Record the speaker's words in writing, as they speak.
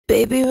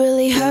Baby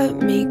really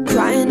hurt me,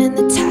 crying in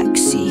the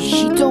taxi.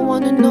 He don't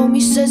wanna know me,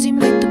 says he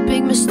made the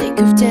big mistake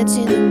of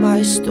dancing in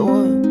my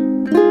store.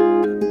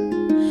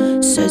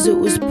 Says it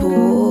was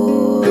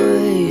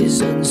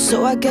poison,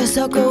 so I guess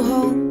I'll go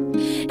home,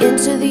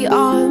 into the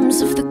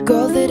arms of the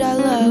girl that I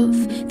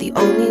love, the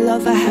only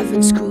love I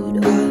haven't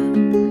screwed up.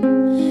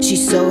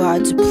 She's so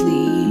hard to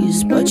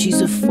please, but she's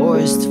a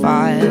forest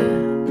fire.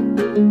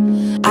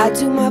 I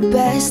do my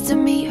best to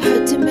meet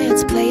her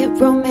demands, play it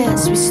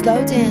romance, we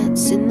slow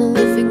dance in the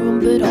living room,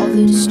 but all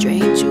that a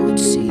stranger would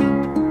see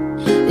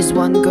is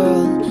one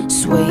girl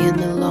swaying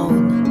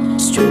alone,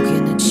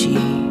 stroking a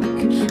cheek.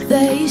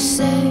 They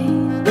say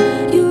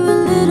you're a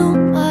little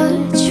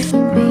much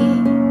for me,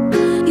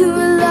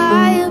 you're a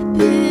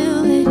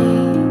liability,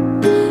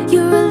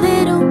 you're a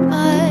little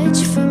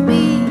much for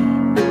me.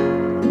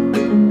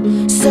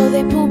 So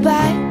they pull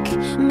back,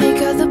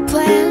 make other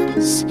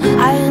plans.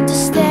 I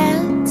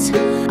understand,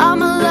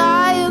 I'm a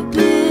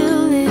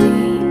liability.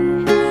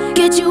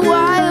 Get you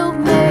wild,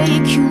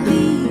 make you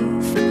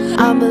leave.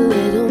 I'm a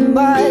little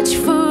much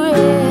for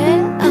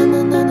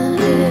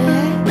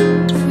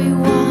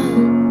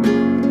everyone.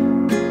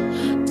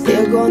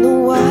 They're gonna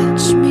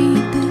watch me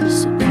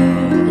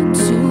disappear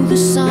into the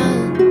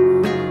sun.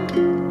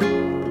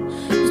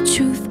 The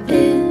truth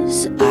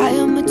is, I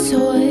am a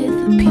toy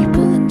that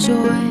people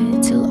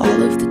enjoy till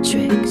all of the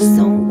tricks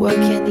don't work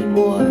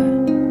anymore.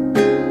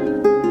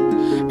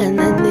 And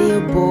then they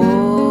are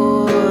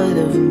bored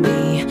of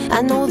me.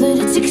 I know that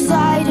it's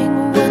exciting,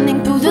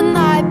 running through the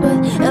night, but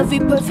every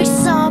perfect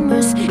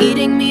summer's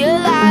eating me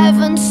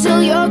alive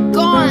until you're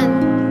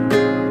gone.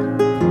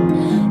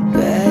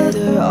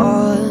 Better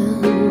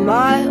on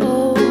my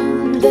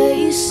own,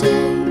 they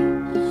say.